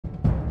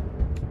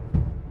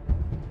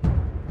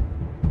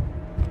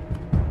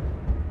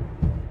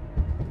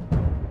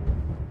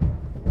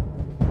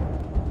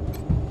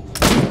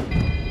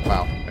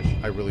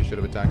really should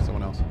have attacked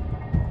someone else.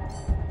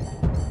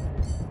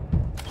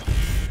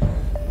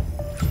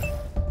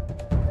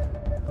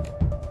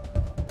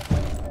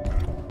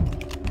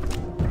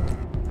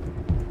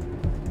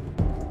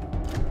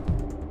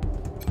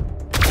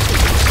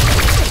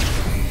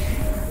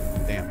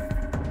 Damn.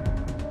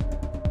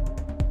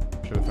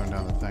 Should have thrown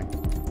down the thing.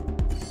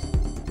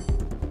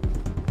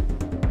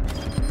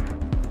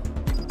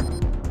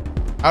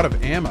 Out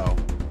of ammo.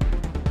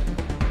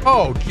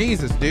 Oh,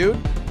 Jesus, dude.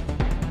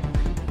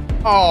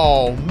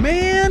 Oh,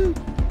 man.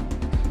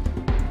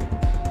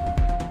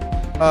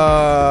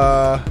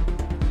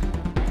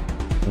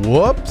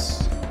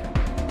 Whoops.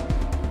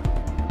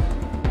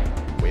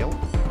 Well.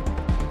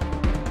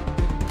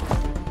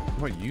 How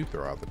about you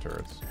throw out the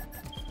turrets?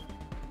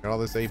 Got all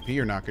this AP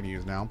you're not going to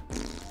use now.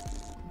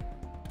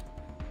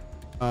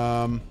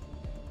 Are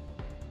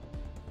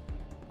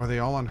they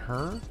all on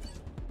her?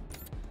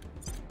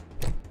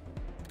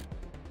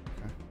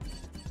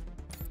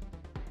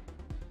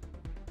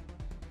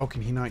 Oh,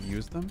 can he not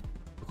use them?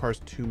 Requires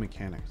 2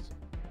 mechanics.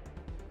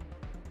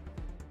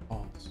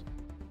 Balls.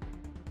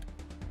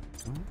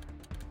 Huh?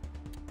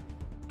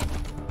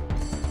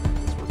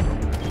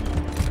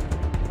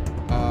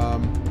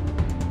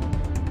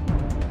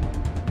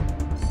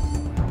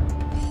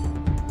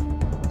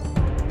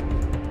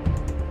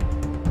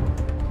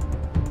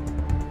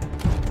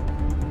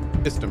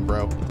 System,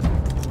 bro.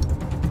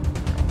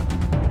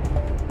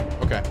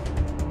 Okay.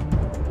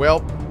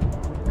 Well.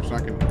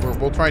 Not gonna,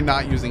 we'll try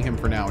not using him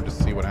for now and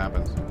just see what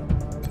happens.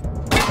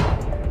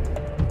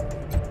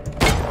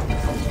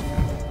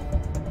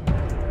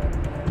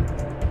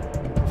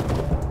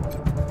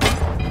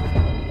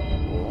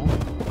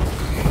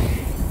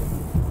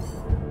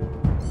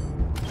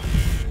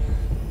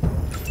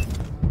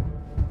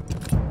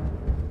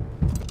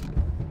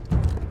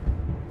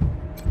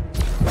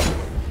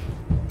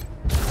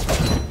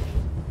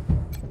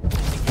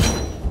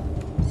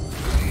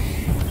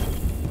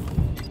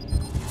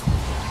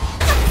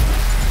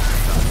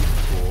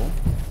 Cool.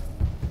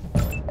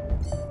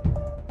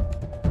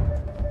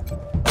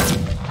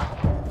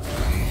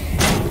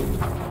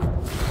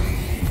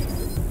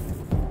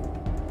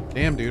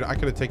 Damn, dude, I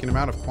could have taken him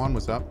out if Quan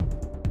was up. Look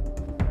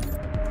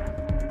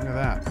at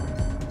that.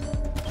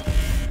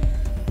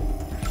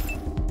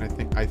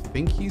 I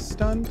think he's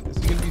stunned. Is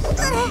he gonna be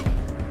stunned?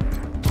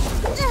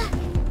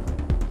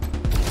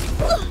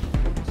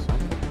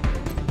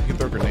 You can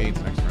throw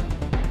grenades next round.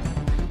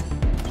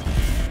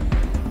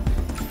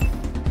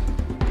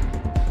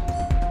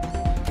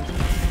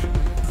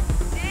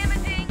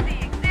 Damaging the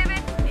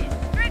exhibit is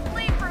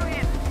strictly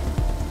prohibited.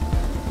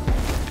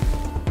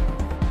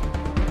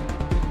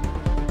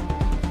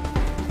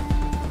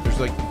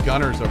 Like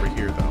gunners over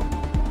here though.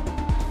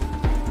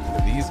 So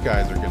these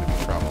guys are gonna be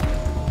trouble.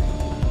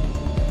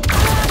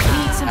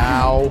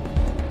 Ow.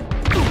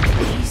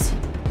 Please.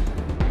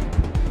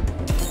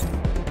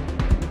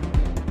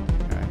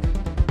 Okay.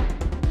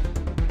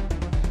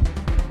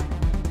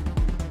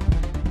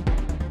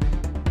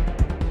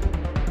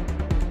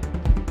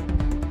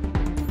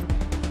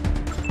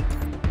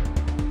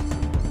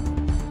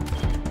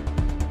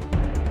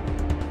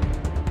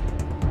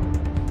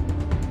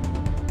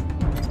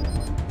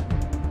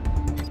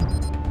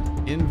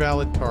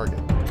 Invalid target.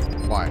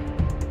 Why?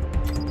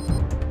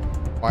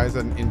 Why is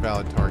that an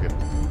invalid target?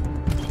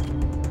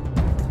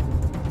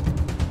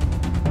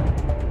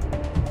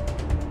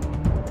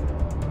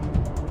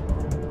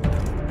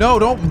 No,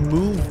 don't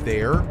move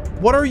there.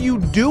 What are you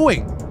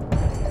doing?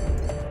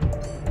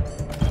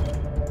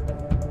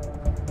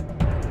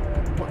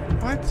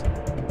 What?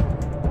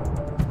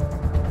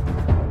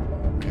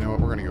 You know what?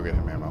 We're gonna go get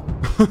him ammo.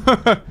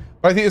 But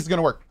I think this is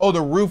gonna work. Oh,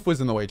 the roof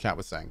was in the way chat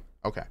was saying.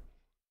 Okay.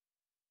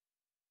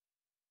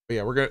 But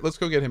yeah, let's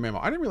go get him ammo.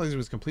 I didn't realize it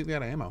was completely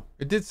out of ammo.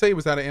 It did say it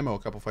was out of ammo a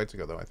couple fights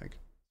ago though, I think.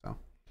 So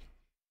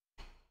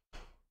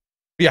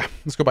yeah,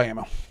 let's go buy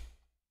ammo.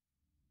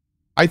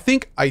 I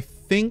think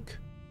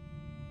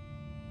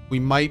we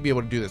might be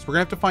able to do this. We're gonna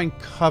have to find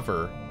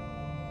cover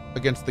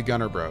against the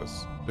gunner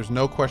bros. There's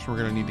no question we're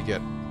gonna need to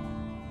get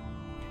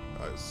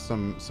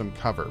some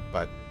cover,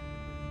 but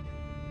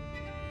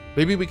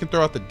maybe we can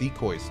throw out the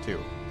decoys too.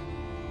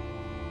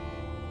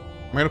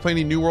 Am I gonna play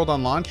any New World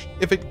on launch?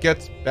 If it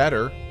gets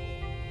better.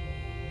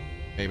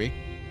 Maybe.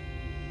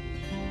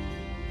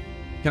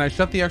 Can I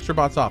shut the extra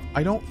bots off?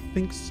 I don't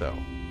think so.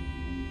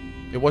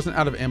 It wasn't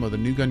out of ammo. The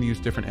new gun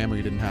used different ammo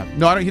you didn't have.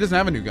 No, he doesn't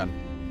have a new gun.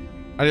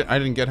 I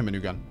didn't get him a new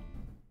gun.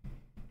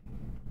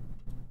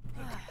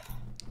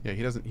 Yeah,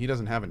 he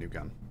doesn't have a new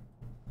gun.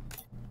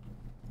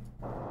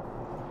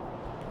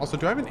 Also,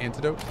 do I have an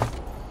antidote?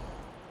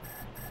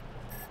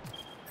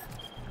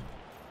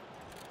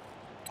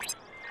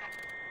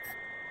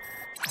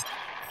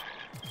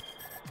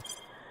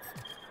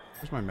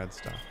 Where's my med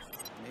stuff?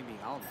 Maybe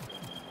I'll do it. I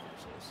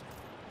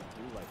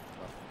do like the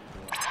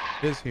buff.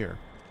 It is here.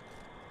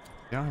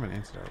 Yeah, I don't have an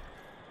antidote.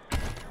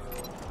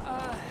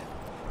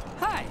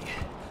 Hi.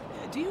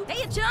 Do you...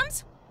 Hey,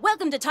 chums!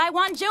 Welcome to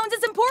Taiwan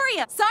Jones's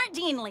Emporia,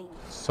 Sardinely.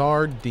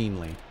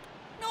 Sardinely.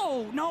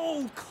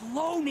 No,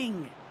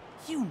 cloning.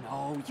 You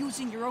know,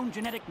 using your own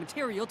genetic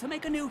material to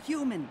make a new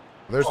human.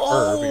 There's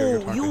her. We gotta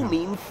go talk to You him.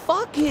 mean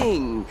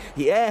fucking?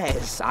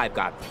 Yes, I've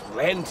got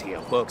plenty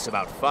of books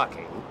about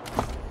fucking.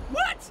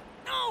 What?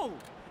 No!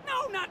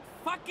 No, not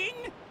fucking!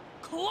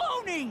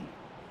 Cloning!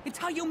 It's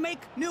how you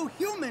make new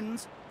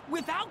humans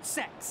without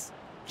sex.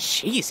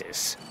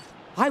 Jesus.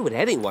 Why would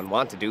anyone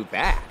want to do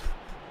that?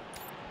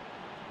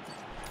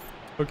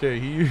 Okay,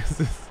 he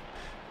uses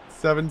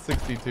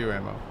 762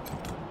 ammo.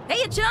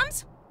 Hey,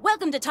 chums!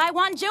 Welcome to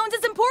Taiwan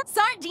Jones's Import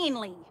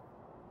Sardinely.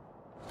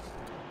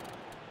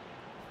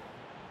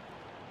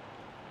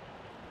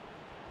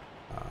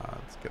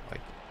 Let's get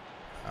like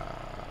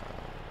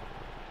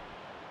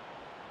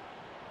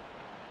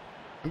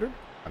 100?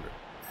 100.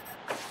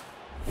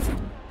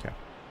 Okay.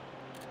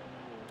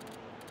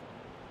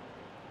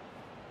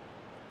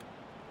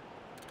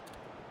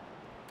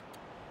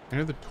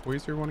 Any other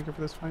toys you want to go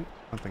for this fight?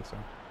 I don't think so.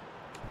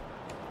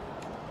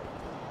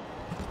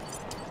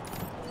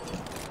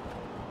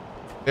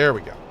 There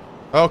we go.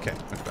 Okay,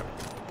 much better.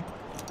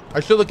 I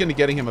should look into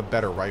getting him a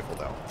better rifle,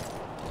 though.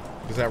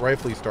 Because that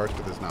rifle he starts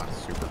with is not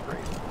super great.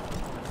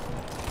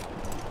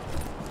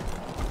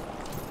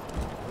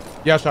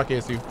 Yeah, Shock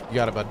ASU. You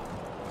got it, bud.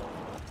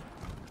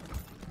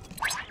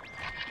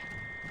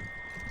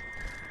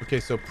 Okay,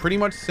 so pretty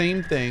much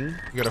same thing.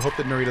 You gotta hope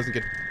that Nuri doesn't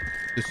get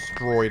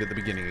destroyed at the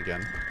beginning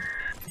again.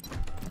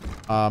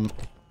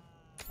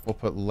 We'll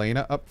put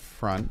Lena up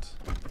front.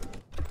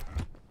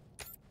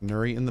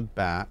 Nuri in the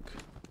back.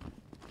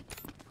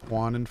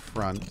 Juan in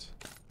front.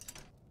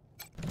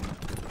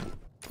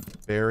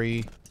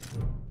 Barry.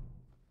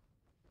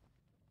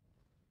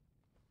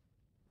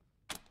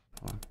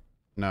 Hold on.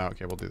 No,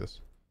 okay, we'll do this.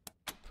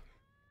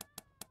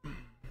 Did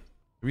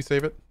we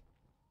save it?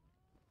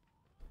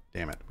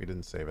 Damn it, we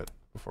didn't save it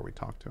before we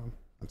talked to him.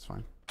 That's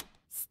fine.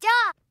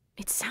 Stop!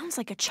 It sounds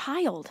like a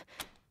child.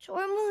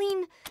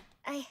 Tourmaline,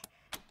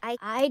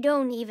 I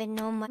don't even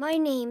know my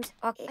names.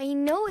 Okay, I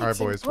know it's All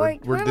right, boys,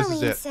 important. this is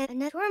Tourmaline it. said,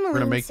 and We're gonna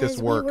Tourmaline make this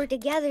says work. we were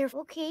together.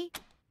 Okay.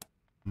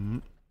 Mm-hmm.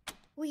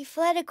 We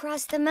fled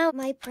across the mountain.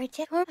 My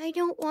protector. I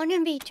don't want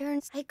to be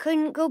turned. I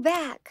couldn't go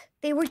back.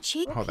 They were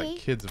cheating. Oh, that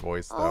kid's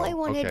voice, though. All I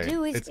want to okay.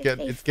 do is it's if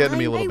getting they it's getting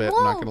me a find- little I bit.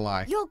 I'm not won't. gonna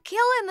lie. You'll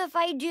kill him if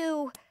I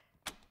do.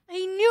 I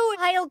knew it.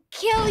 I'll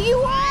kill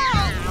you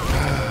all.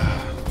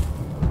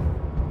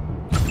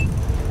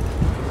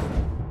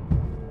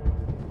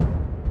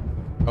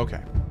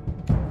 Okay.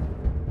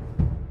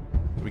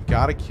 We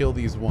gotta kill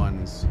these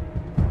ones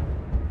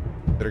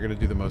that are gonna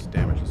do the most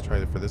damage. Let's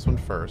try for this one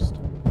first.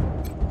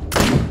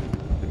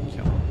 Didn't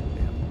kill him.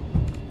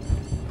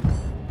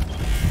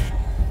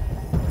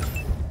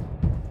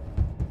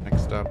 Damn.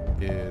 Next up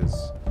is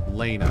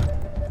Lena.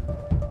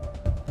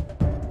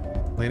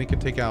 Lena can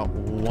take out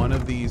one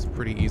of these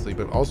pretty easily,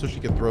 but also she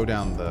can throw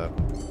down the...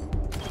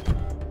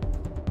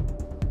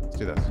 Let's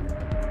do this.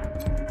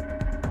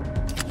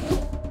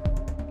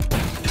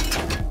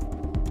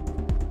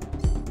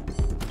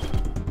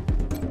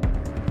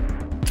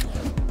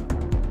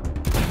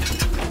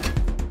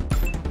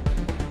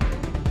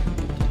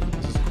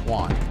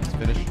 Juan. Let's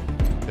finish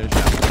that.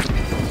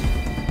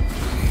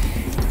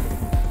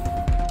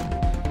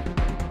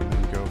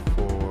 And go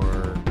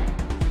for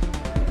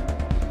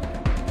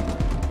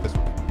this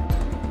one.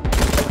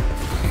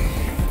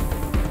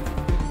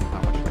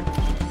 Not much damage.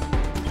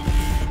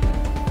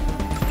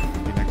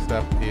 Okay, next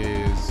up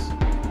is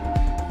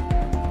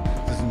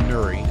this is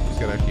Nuri. He's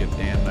got actually a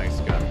damn nice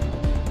gun.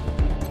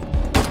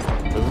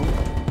 Boom.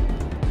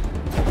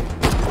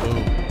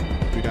 Boom.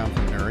 2 down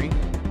from Nuri.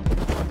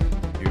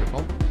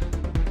 Beautiful.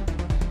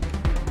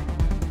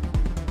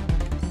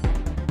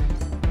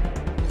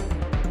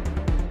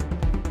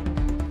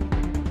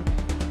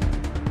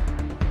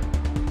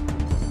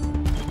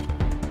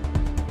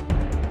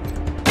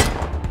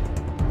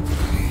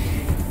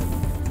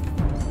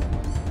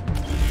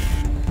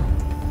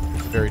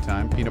 Berry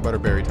time. Peanut butter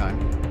berry time.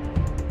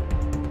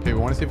 Okay, we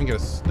want to see if we can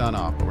get a stun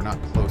off, but we're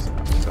not close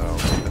enough, so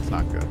that's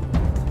not good.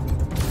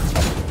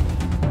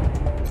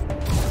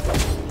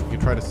 You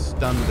try to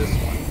stun this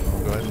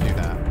one. Go ahead and do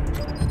that.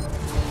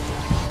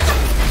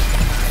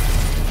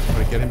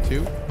 Would I get him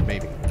too?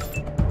 Maybe.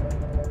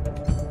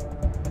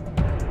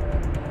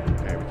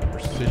 Okay, we can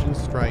precision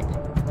strike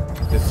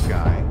this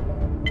guy.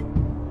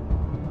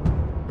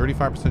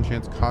 35%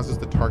 chance causes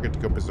the target to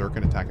go berserk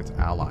and attack its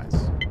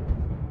allies.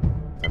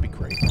 That'd be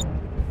great. Did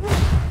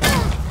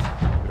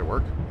it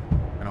work?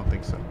 I don't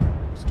think so.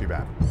 It's too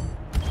bad.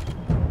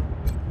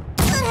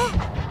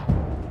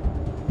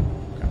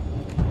 Okay.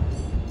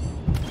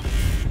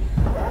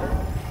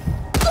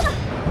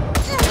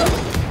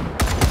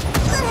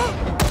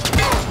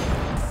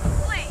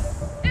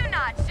 Please, do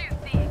not shoot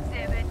the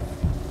exhibit.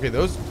 Okay,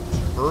 those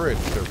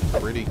turrets are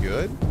pretty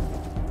good.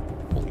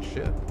 Holy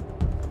shit.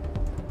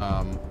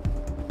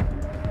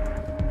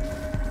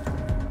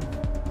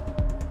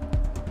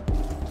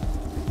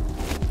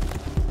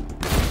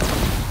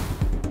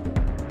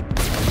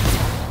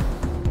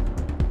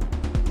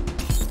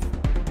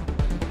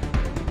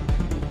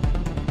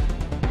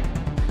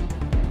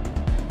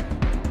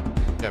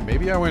 Yeah, Yeah,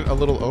 maybe I went a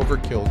little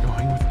overkill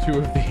going with 2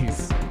 of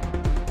these.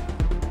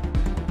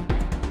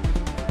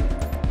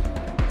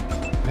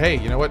 Hey,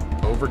 you know what?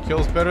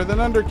 Overkill's better than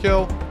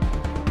underkill.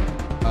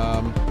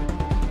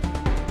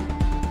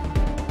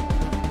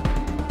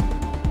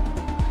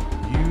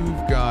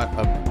 You've got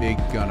a big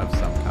gun of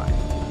some kind.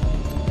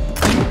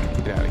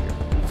 Get out of here.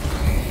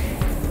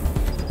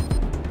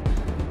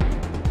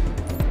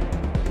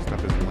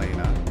 Stuff is laying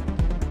up.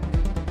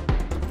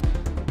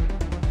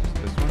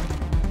 This one.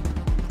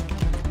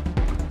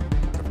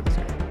 Go for this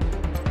guy.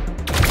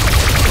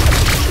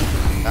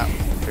 That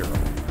was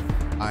terrible.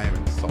 I am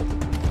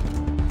insulted.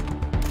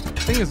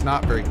 This thing is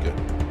not very good.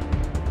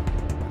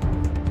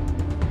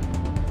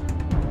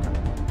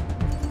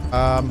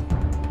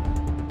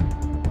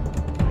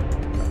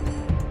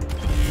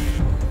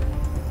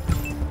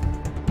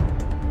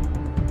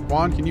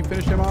 Juan, can you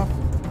finish him off?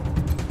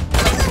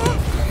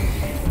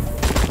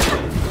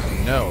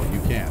 No,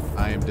 you can't.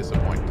 I am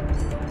disappointed.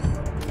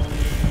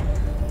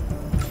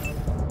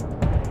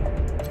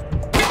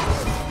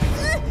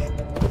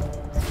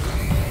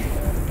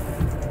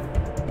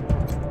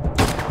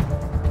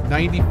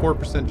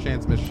 .94%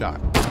 chance missed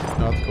shot.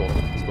 No, that's cool.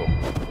 That's cool.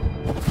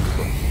 That's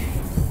cool.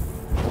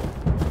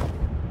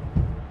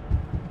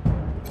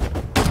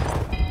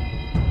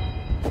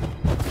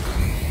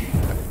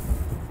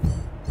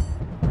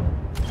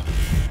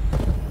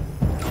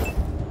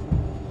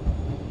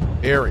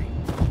 Airy.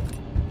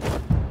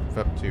 Move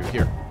up to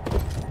here.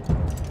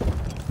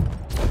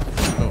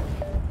 Boom.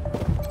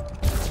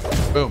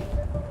 Boom.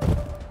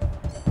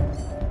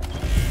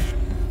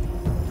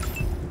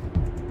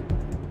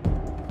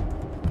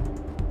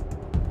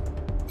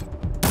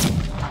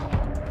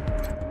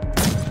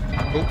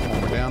 Oh, one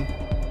more down.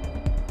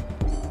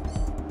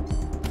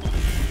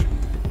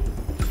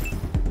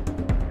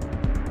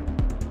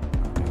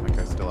 Damn, that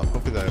guy's still up.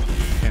 Hopefully the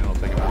cannon will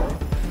take him out.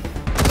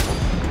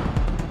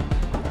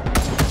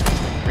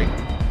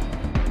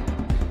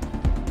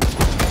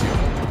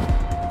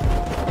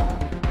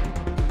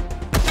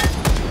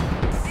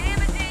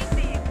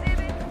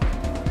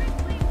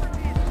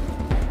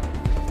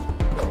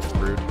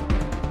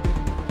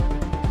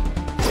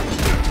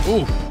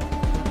 Oof.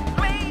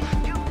 Please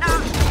do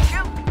not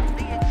shoot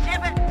the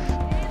exhibit.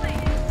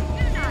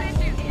 Do not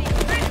shoot.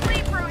 Strictly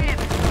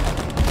prohibited.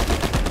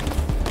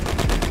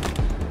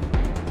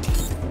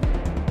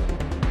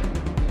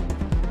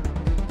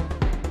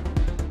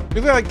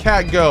 Look at that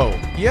cat go.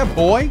 Yeah,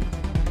 boy.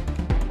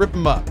 Rip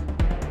him up.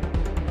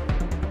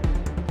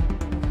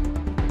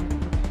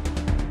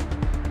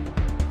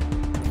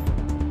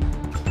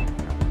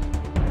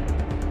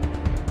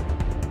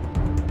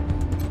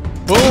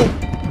 Boom.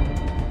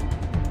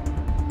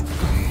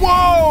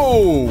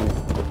 Whoa!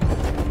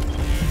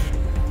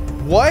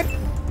 What?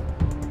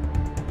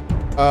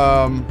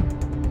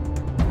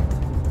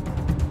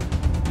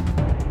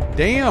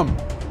 Damn.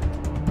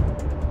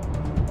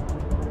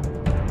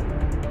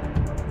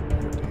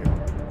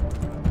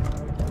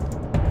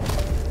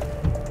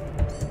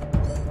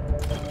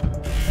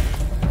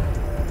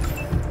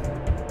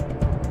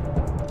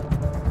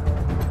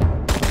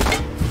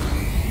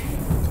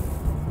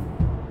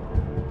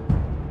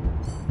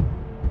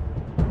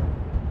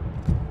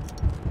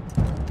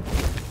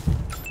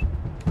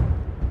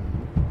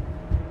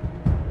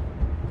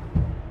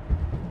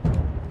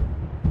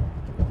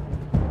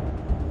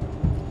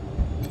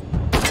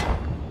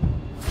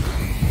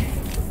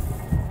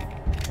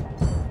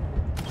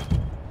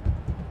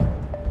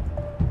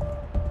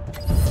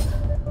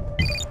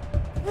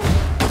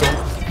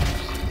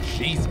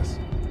 Jesus.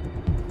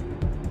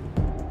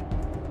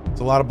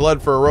 It's a lot of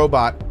blood for a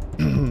robot.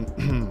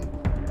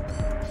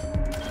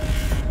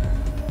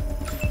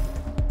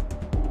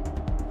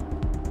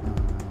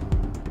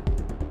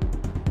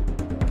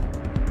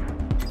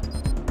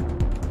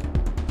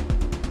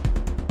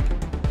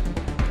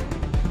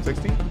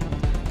 60?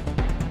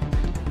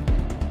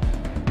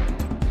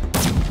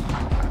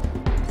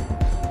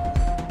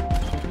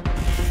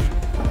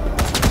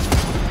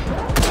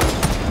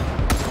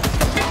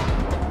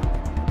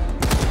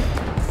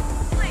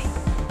 Please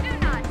do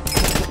not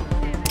shoot.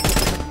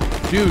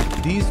 Dude,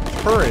 these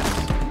turrets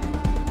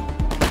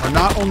are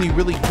not only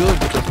really good,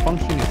 but they're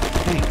functioning as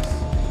tanks.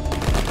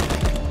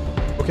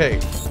 Okay,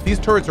 these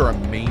turrets are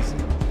amazing.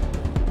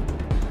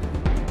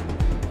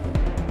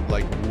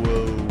 Like,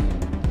 whoa.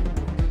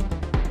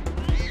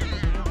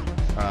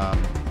 Wow.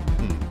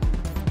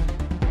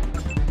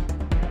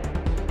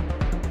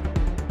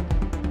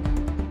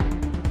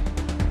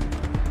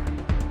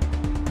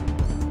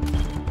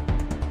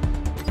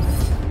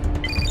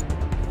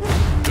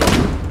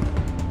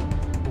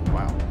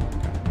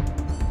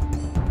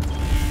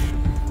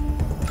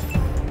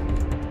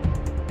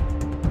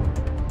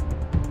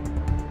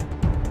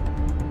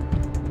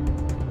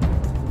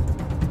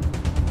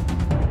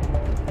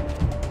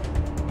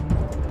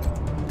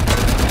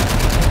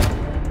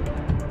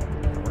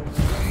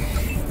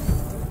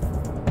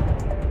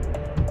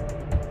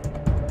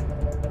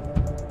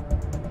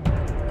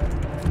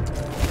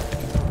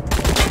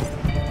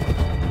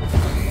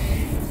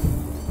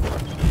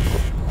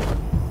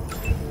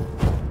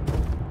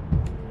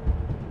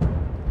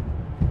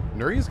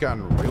 Barry's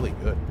gotten really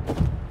good.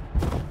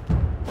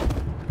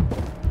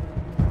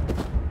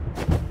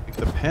 Like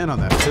the pen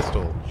on that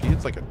pistol, she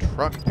hits like a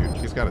truck, dude.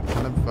 She's got a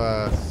ton of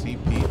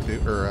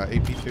CP2 or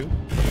AP2.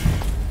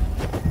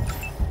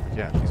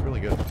 Yeah, she's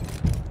really good.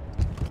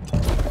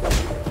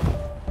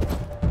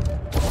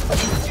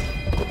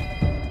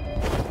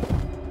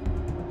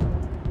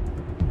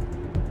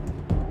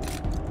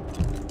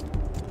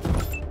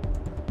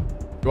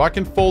 So I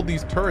can fold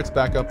these turrets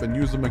back up and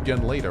use them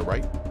again later,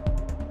 right?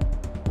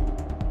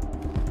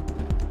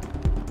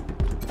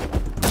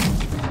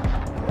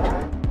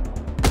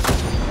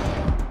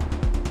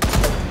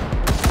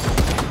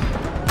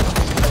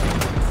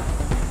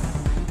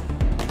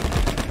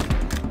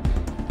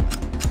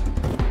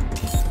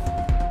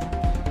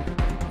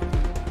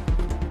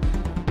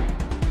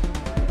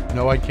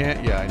 No, I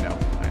can't. Yeah, I know.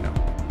 I know.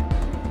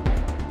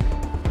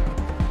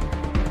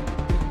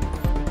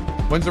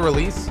 When's the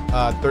release?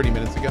 30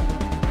 minutes ago.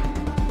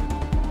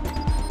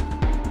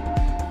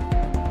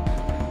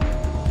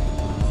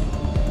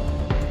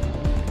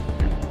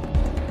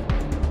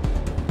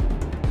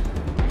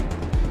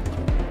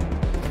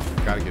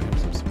 Gotta give him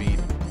some speed.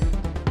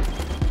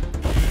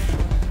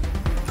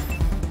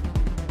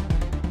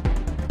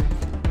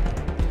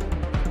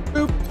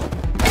 Boop.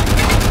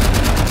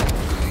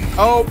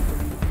 Oh.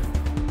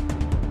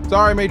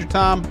 Sorry, Major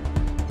Tom.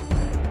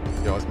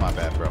 Yo, it's my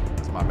bad, bro.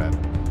 It's my bad.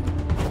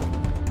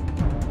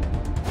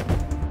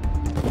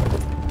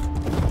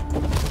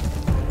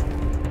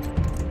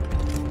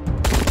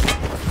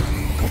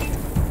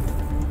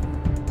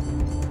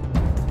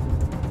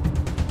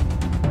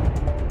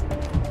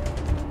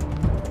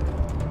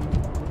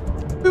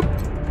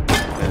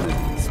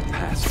 It's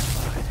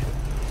pacified.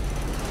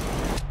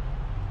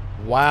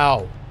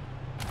 Wow.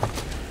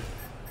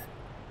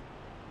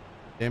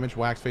 Damage,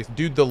 wax face.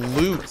 Dude, the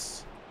loots.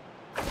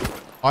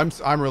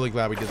 I'm really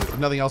glad we did this. There's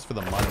nothing else for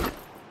the money.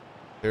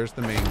 There's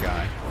the main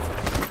guy.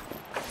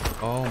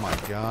 Oh my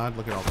god,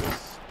 look at all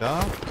this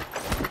stuff.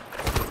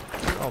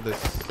 Look at all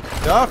this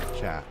stuff,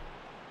 chat.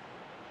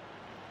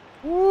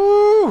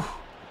 Woo!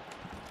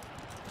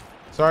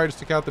 Sorry to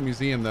stick out the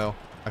museum though.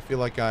 I feel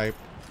like I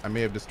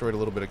may have destroyed a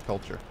little bit of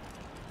culture.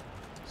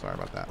 Sorry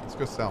about that. Let's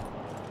go sell.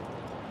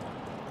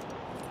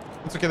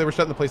 It's okay, they were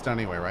shutting the place down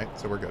anyway, right?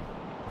 So we're good.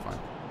 We're fine.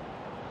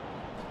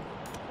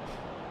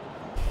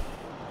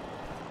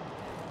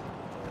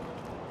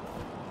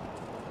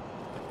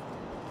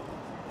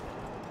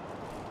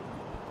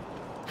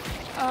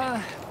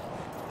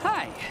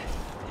 Hi.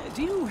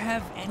 Do you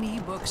have any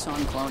books on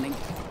cloning?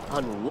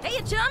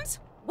 Hey, chums!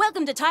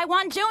 Welcome to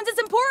Taiwan Jones's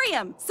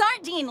Emporium,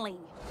 Sardinely.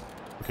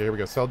 Okay, here we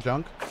go. Sell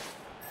junk.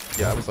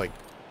 Yeah, that was like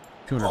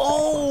 200.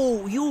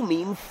 Oh, you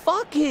mean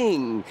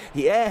fucking.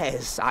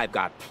 Yes, I've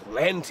got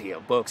plenty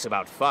of books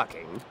about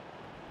fucking.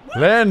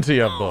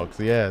 Plenty of books.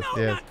 Yes,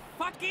 No, yes. not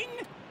fucking.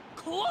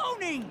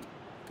 Cloning.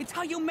 It's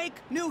how you make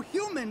new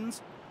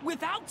humans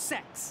without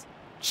sex.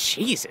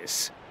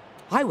 Jesus.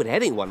 Why would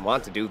anyone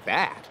want to do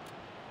that?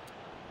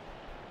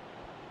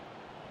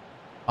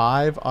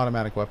 5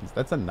 automatic weapons.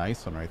 That's a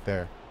nice one right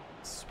there.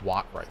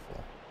 SWAT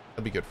rifle.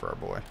 That'd be good for our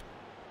boy.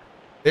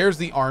 There's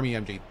the Army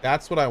MG.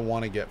 That's what I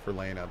want to get for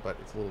Lena, but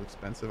it's a little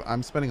expensive.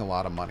 I'm spending a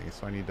lot of money,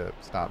 so I need to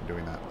stop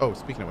doing that. Oh,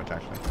 speaking of which,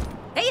 actually.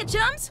 Hey,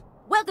 chums!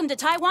 Welcome to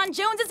Taiwan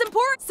Jones's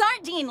Emporium,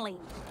 Sardinely.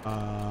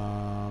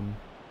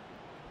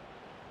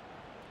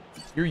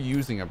 You're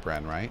using a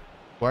Bren, right?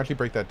 We'll actually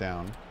break that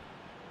down.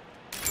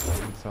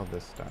 Let's sell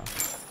this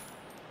stuff.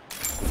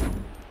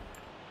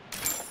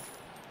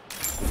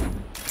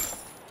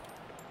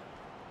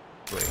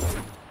 Great.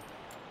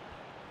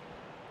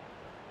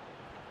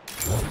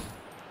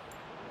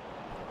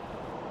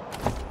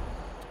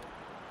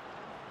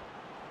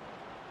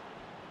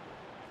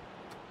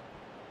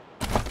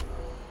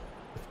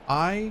 If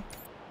I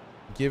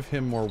give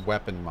him more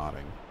weapon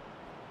modding.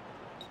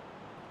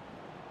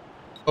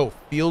 Oh,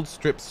 field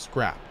strip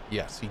scrap.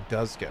 Yes, he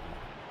does get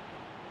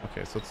more.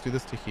 Okay, so let's do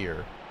this to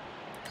here.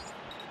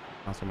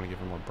 Also, I'm going to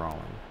give him more brawling.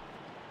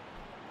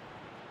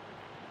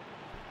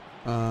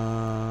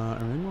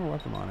 Any more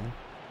weapon modding?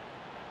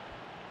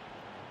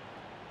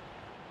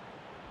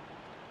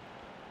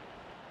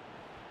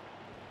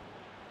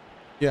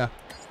 Yeah.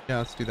 Yeah,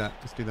 let's do that.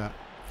 Let's do that.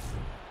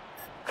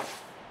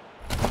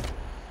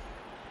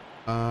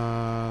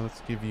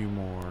 Let's give you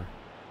more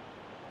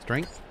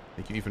strength.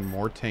 Make you even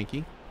more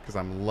tanky. Because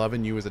I'm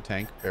loving you as a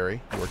tank,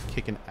 Barry. You are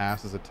kicking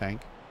ass as a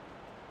tank.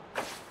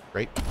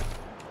 Great.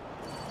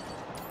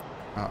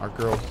 Our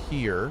girl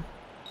here.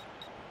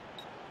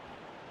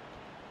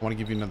 I want to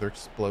give you another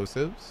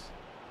explosives.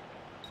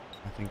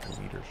 I think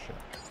leadership.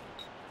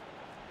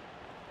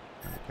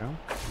 There we go.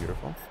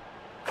 Beautiful.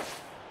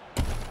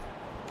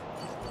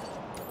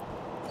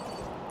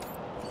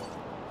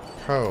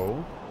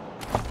 Cohh.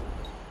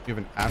 You have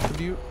an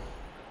attribute.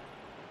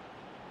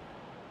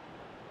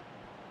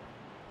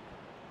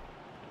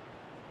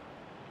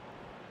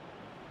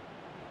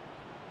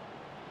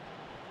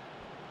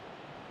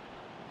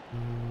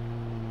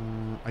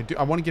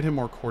 I want to get him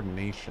more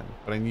coordination,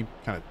 but I need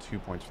kind of 2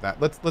 points for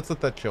that. Let's let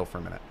that chill for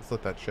a minute. Let's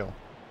let that chill.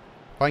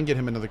 If I can get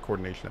him another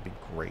coordination, that'd be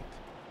great.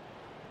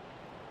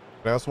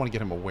 But I also want to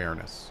get him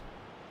awareness.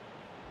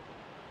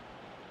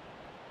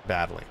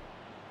 Badly.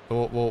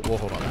 So we'll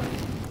hold on that.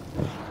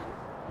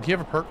 Did he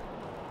have a perk?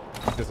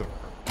 He does have a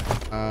perk.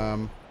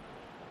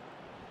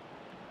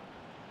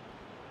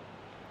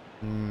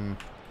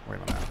 Wait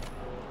on that.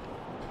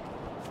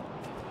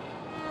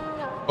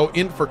 Oh,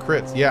 int for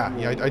crits. Yeah,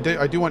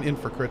 I do want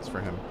int for crits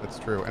for him. That's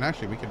true. And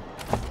actually, we could...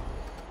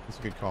 That's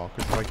a good call.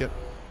 Because if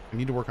I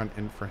need to work on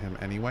int for him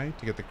anyway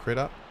to get the crit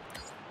up.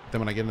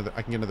 Then when I get another...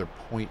 I can get another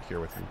point here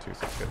with him too, so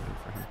let's get int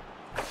for him.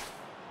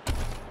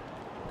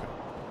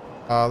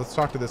 Okay. Let's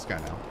talk to this guy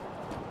now.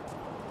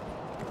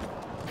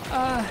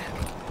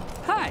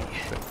 Hi.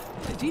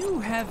 Do you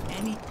have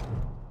any...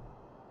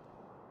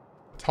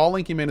 Tall,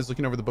 lanky man is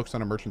looking over the books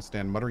on a merchant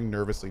stand, muttering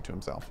nervously to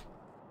himself.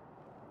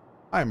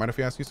 Hi, mind if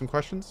we ask you some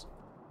questions?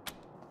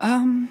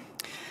 I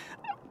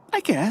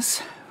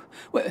guess.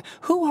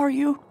 Who are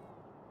you?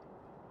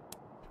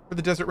 We're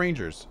the Desert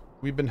Rangers.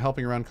 We've been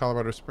helping around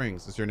Colorado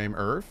Springs. Is your name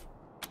Irv?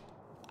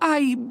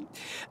 I'm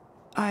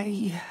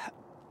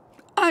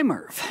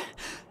Irv.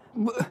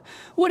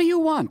 What do you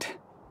want?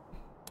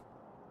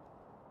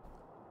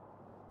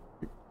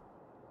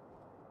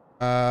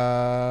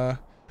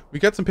 We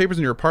got some papers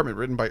in your apartment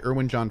written by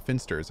Erwin John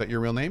Finster. Is that your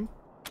real name?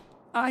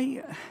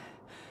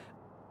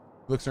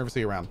 Looks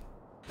nervously around.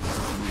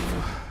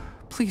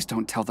 Please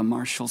don't tell the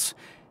marshals,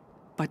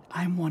 but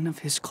I'm one of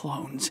his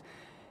clones.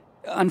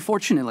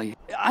 Unfortunately,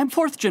 I'm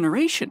 4th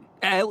generation,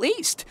 at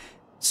least.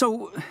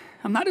 So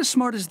I'm not as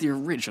smart as the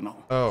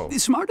original. Oh.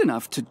 Smart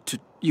enough to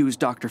use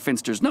Dr.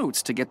 Finster's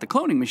notes to get the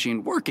cloning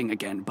machine working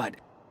again, but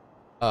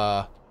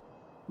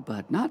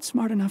not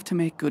smart enough to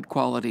make good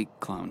quality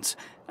clones.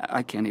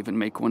 I can't even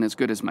make one as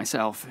good as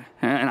myself,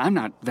 and I'm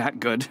not that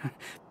good.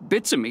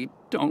 Bits of me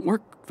don't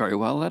work very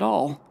well at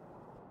all.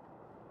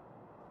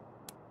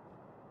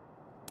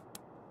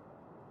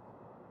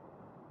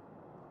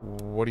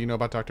 What do you know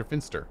about Dr.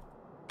 Finster?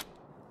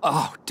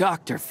 Oh,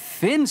 Dr.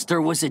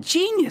 Finster was a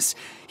genius.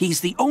 He's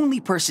the only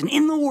person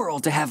in the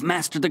world to have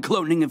mastered the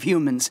cloning of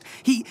humans.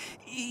 He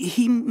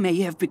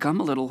may have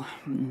become a little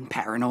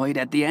paranoid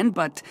at the end,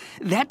 but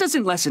that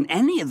doesn't lessen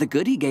any of the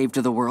good he gave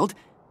to the world.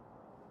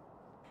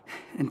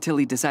 Until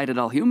he decided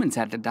all humans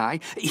had to die.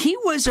 He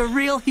was a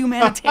real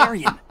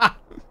humanitarian. We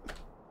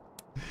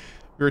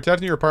were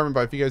attacked in your apartment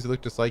by a few guys who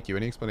looked just like you.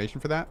 Any explanation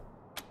for that?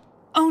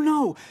 Oh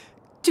no!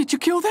 Did you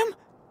kill them?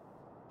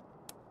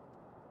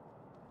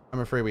 I'm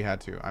afraid we had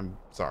to. I'm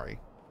sorry.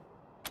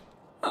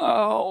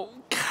 Oh,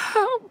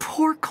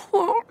 poor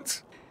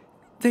clones.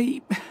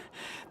 They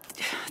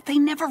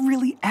never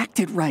really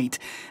acted right.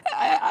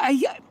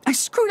 I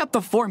screwed up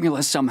the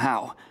formula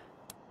somehow.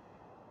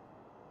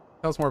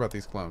 Tell us more about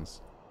these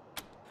clones.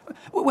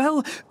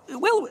 Well,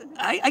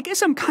 I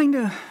guess I'm kind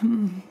of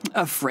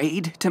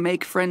afraid to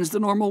make friends the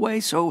normal way,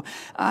 so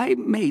I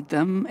made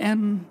them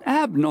an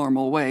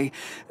abnormal way.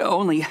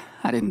 Only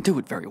I didn't do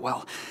it very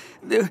well.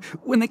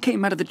 When they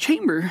came out of the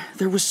chamber,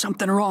 there was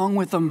something wrong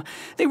with them.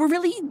 They were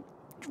really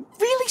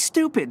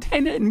stupid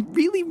and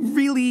really,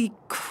 really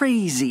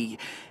crazy.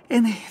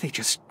 And they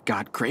just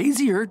got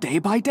crazier day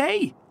by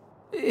day.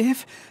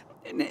 If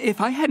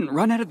I hadn't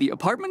run out of the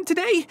apartment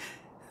today,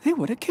 they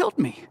would have killed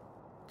me.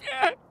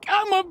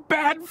 I'm a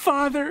bad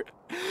father.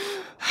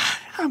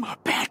 I'm a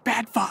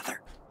bad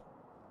father.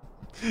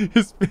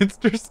 Is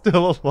Finster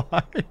still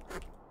alive?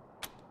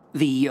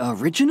 The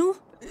original?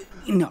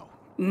 No,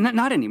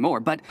 not anymore,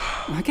 but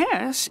I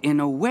guess, in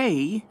a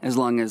way, as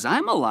long as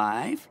I'm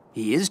alive,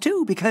 he is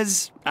too,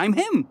 because I'm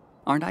him,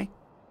 aren't I?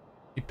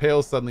 He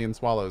pales suddenly and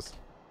swallows.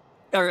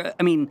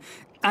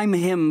 I'm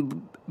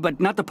him, but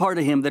not the part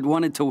of him that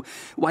wanted to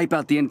wipe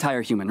out the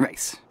entire human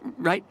race,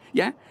 right?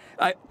 Yeah?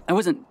 I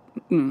wasn't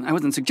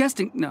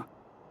suggesting, no.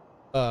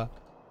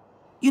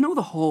 You know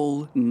the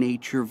whole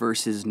nature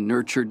versus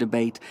nurture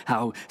debate?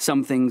 How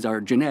some things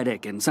are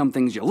genetic and some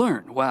things you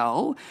learn.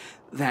 Well,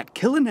 that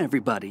killing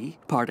everybody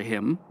part of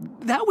him,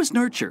 that was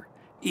nurture.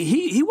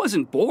 He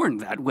wasn't born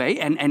that way,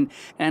 and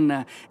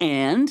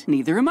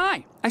neither am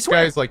I. I swear.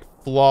 This guy is like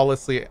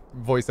flawlessly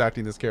voice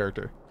acting this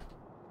character.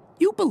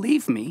 You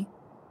believe me,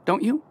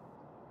 don't you?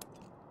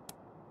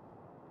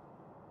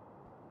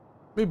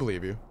 We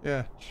believe you.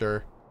 Yeah,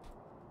 sure.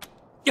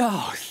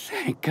 Oh,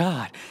 thank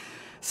God.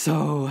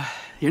 So,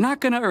 you're not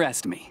gonna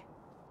arrest me?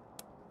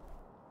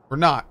 We're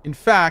not. In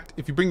fact,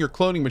 if you bring your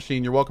cloning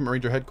machine, you're welcome at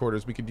Ranger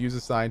headquarters. We could use a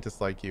scientist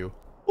like you.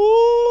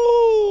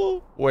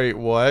 Ooh! Wait,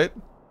 what?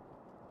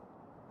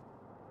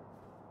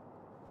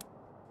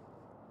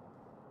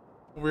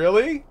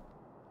 Really?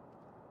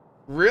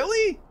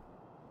 Really?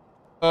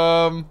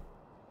 I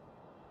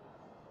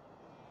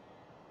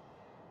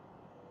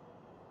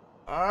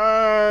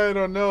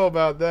don't know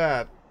about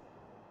that.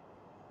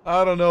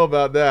 I don't know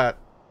about that.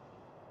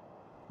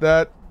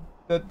 That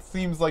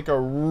seems like a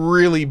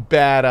really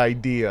bad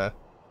idea.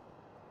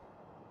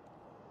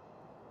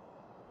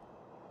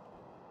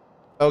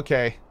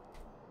 Okay.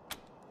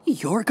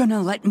 You're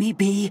gonna let me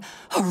be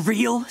a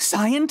real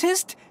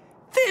scientist?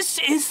 This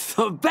is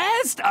the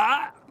best!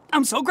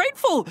 I'm so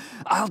grateful.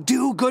 I'll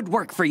do good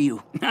work for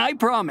you. I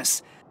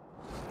promise.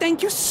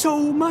 Thank you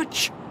so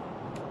much.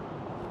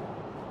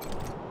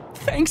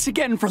 Thanks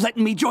again for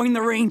letting me join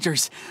the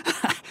Rangers.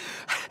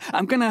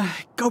 I'm gonna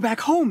go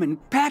back home and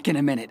pack in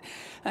a minute.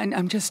 And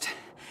I'm just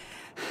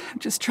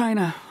trying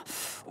to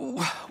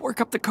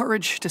work up the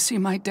courage to see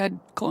my dead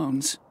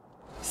clones.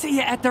 See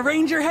you at the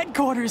Ranger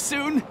headquarters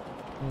soon.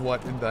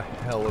 What in the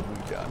hell have we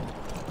done?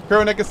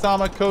 Kuro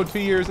Nekasama, code 2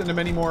 years, and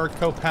many more.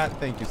 Pat,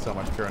 thank you so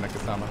much, Kuro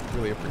Nekasama.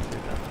 Really appreciate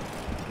that.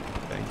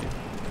 Thank you.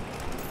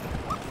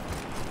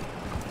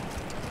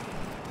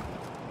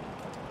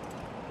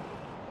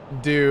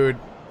 Dude.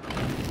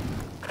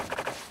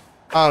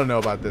 I don't know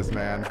about this,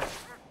 man.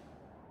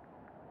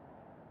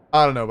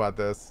 I don't know about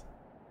this.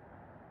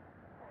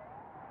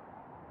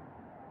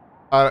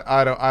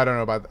 I don't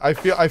know about I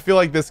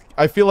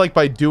feel like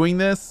by doing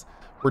this,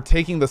 we're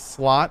taking the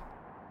slot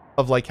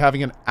of like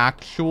having an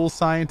actual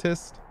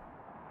scientist.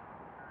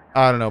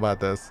 I don't know about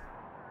this.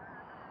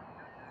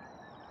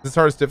 Is this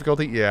hardest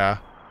difficulty? Yeah.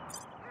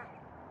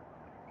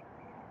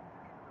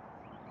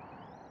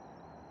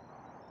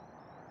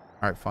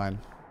 Alright, fine.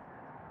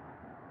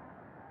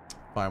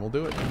 Fine, we'll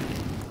do it.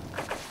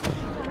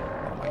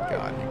 Oh my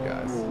god, you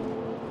guys.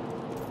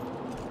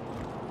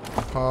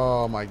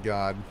 Oh my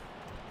god.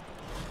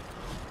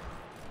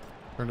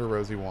 Turn to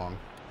Rosie Wong.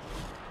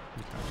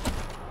 Okay.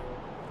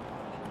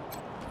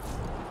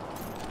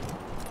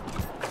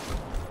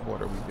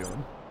 What are we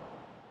doing?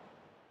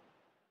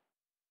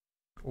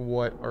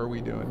 What are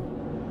we doing?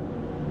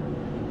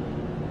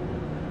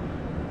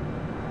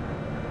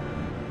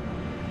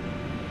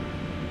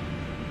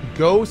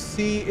 Go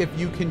see if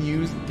you can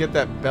get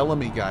that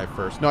Bellamy guy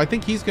first. No, I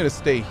think he's going to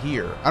stay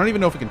here. I don't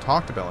even know if we can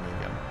talk to Bellamy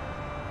again.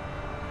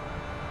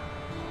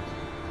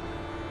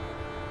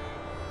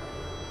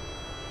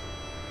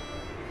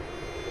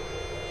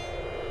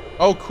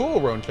 Oh, cool,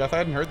 Roncheth. I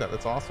hadn't heard that.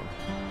 That's awesome.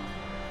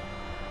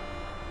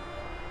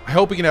 I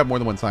hope we can have more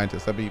than one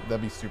scientist.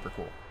 That'd be super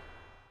cool.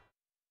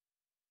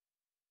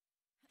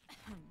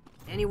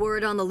 Any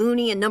word on the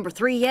loony in number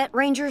 3 yet,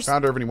 Rangers?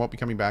 Found Irvin. He won't be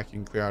coming back. You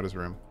can clear out his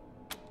room.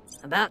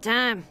 About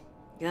time.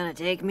 Gonna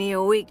take me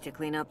a week to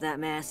clean up that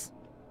mess.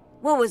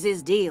 What was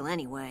his deal,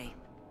 anyway?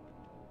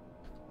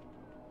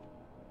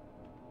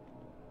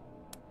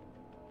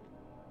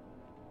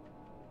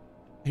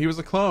 He was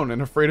a clone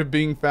and afraid of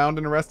being found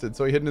and arrested,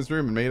 so he hid in his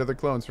room and made other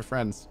clones for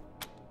friends.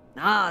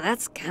 Ah,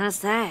 that's kinda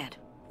sad.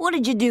 What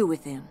did you do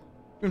with him?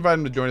 We invited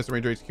him to join us at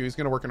Ranger HQ. He's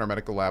gonna work in our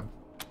medical lab.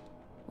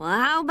 Well,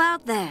 how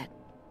about that?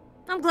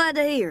 I'm glad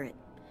to hear it.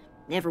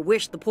 Never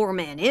wished the poor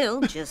man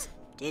ill, just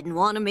didn't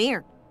want him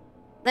here.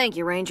 Thank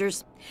you,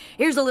 Rangers.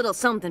 Here's a little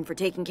something for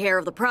taking care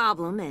of the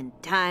problem and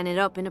tying it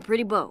up in a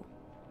pretty bow.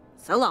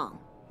 So long.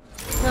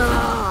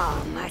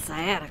 Oh, my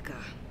sciatica.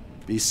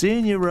 Be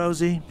seeing you,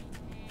 Rosie.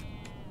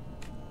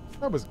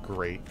 That was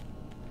great.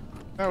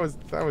 That was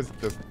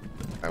just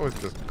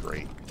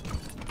great.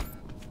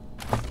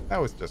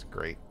 That was just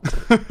great.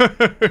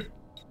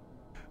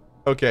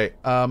 Okay,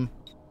 I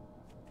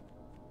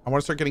want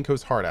to start getting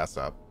Cohh's hard ass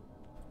up.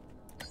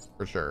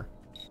 For sure.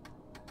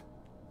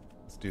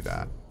 Let's do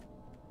that.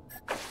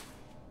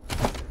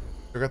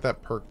 We got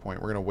that perk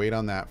point. We're gonna wait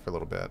on that for a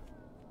little bit.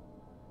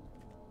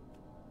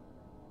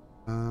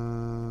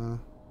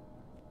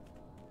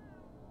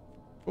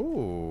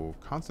 Ooh,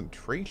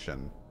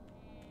 concentration.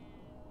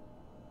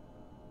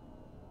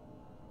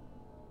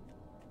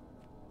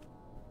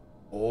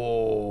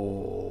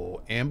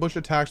 Oh, ambush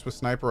attacks with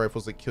sniper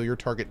rifles that kill your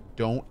target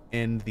don't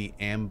end the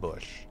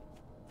ambush.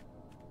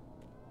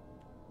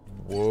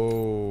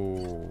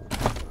 Whoa.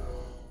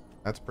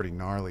 That's pretty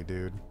gnarly,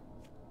 dude.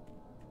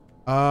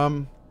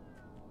 Pop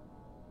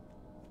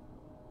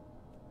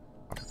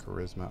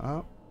charisma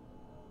up.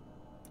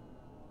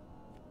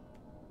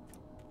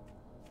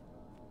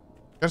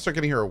 Gotta start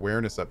getting her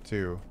awareness up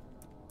too.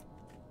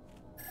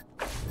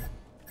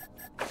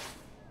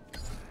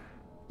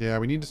 Yeah,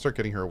 we need to start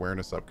getting her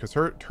awareness up because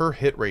her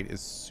hit rate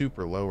is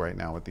super low right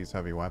now with these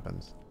heavy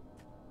weapons.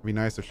 It'd be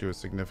nice if she was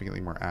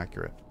significantly more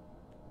accurate.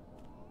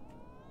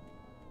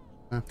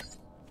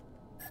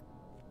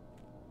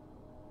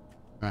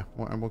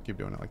 We'll keep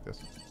doing it like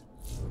this.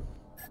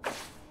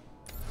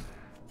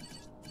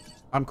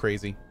 I'm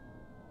crazy.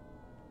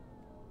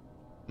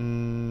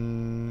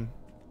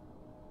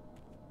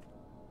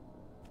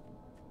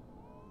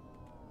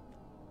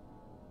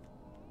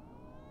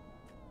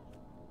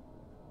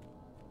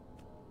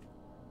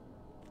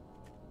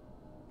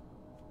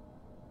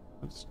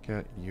 Let's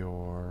get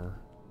your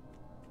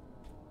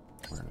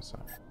awareness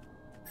up.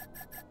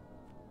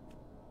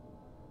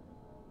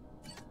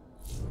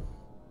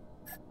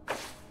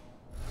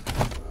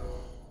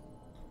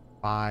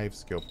 Five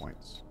skill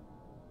points.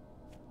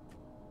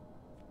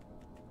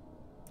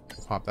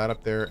 We'll pop that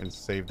up there and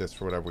save this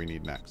for whatever we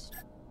need next.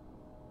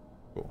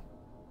 Cool.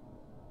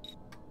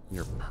 And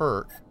your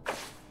perk.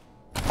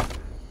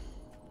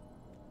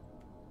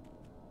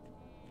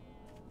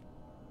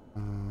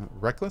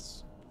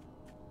 Reckless?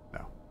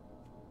 No.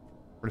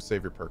 We're gonna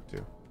save your perk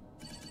too.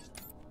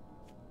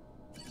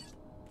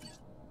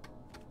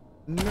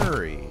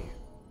 Nuri.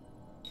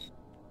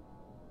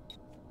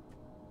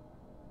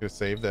 Gonna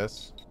save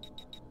this.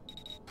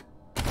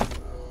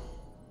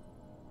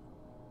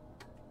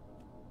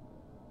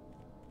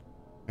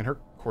 And her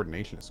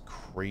coordination is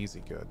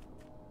crazy good.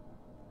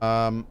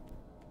 Start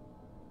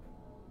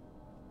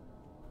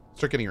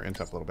getting her int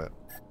up a little bit.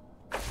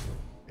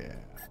 Yeah.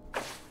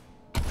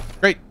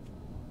 Great.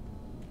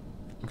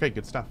 Okay,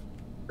 good stuff.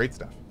 Great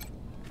stuff.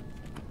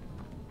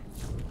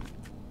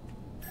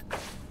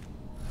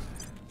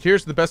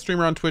 Cheers to the best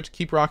streamer on Twitch.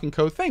 Keep rocking,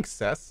 Cohh. Thanks,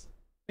 Sess.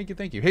 Thank you,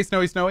 thank you. Hey,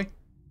 Snowy Snowy.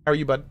 How are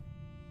you, bud?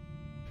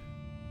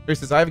 He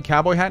says, I have a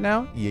cowboy hat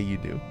now? Yeah, you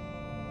do.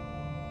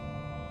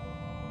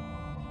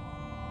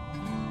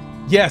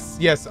 Yes,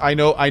 yes, I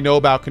know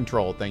about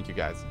control. Thank you,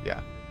 guys.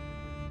 Yeah.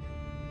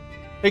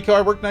 Hey, Cohh,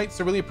 I work nights,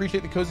 so really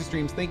appreciate the cozy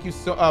streams. Thank you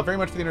so very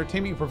much for the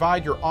entertainment you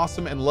provide. You're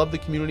awesome and love the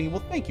community.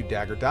 Well, thank you,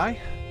 Dagger Die.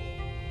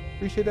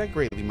 Appreciate that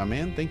greatly, my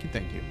man. Thank you,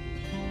 thank you.